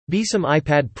Some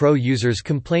iPad Pro users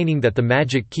complaining that the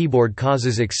Magic Keyboard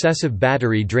causes excessive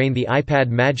battery drain. The iPad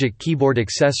Magic Keyboard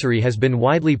accessory has been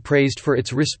widely praised for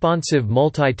its responsive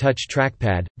multi-touch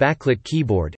trackpad, backlit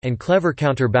keyboard, and clever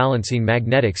counterbalancing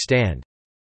magnetic stand.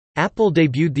 Apple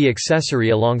debuted the accessory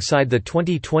alongside the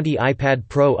 2020 iPad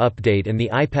Pro update and the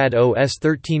iPad OS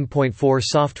 13.4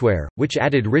 software, which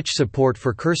added rich support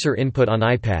for cursor input on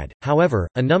iPad. However,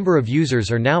 a number of users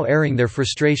are now airing their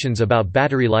frustrations about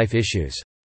battery life issues.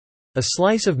 A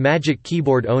slice of Magic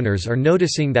Keyboard owners are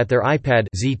noticing that their iPad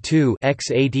Z2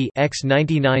 X80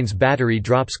 X99's battery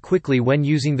drops quickly when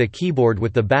using the keyboard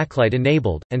with the backlight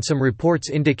enabled, and some reports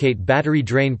indicate battery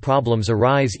drain problems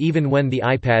arise even when the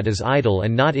iPad is idle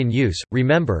and not in use.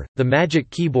 Remember, the Magic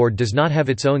Keyboard does not have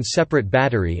its own separate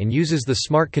battery and uses the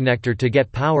smart connector to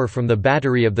get power from the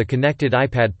battery of the connected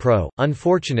iPad Pro.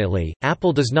 Unfortunately,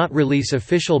 Apple does not release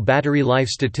official battery life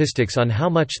statistics on how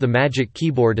much the Magic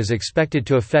Keyboard is expected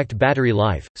to affect battery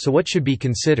life, so what should be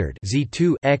considered?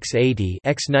 Z2 X80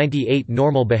 X98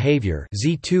 normal behavior.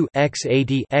 Z2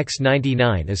 X80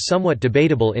 X99 is somewhat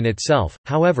debatable in itself.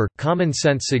 However, common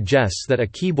sense suggests that a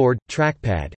keyboard,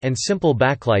 trackpad, and simple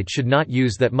backlight should not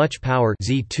use that much power.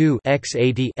 Z2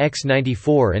 X80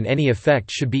 X94 and any effect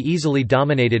should be easily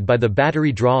dominated by the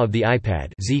battery draw of the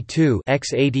iPad. Z2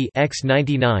 X80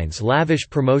 X99's lavish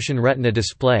promotion Retina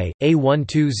display,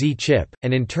 A12Z chip,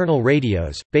 and internal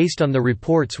radios. Based on the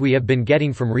reports we have been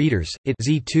getting from readers, it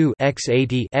Z2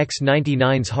 X80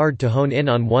 X99's hard to hone in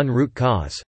on one root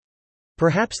cause.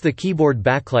 Perhaps the keyboard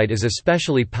backlight is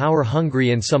especially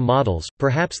power-hungry in some models,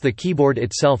 perhaps the keyboard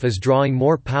itself is drawing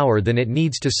more power than it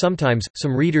needs to. Sometimes,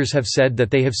 some readers have said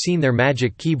that they have seen their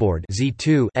Magic Keyboard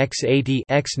Z2 X80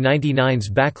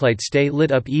 X99's backlight stay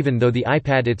lit up even though the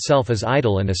iPad itself is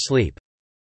idle and asleep.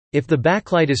 If the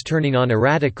backlight is turning on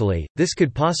erratically, this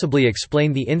could possibly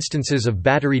explain the instances of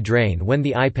battery drain when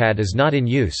the iPad is not in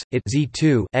use. It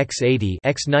Z2 X80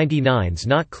 X99's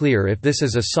not clear if this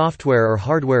is a software or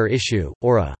hardware issue,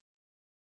 or a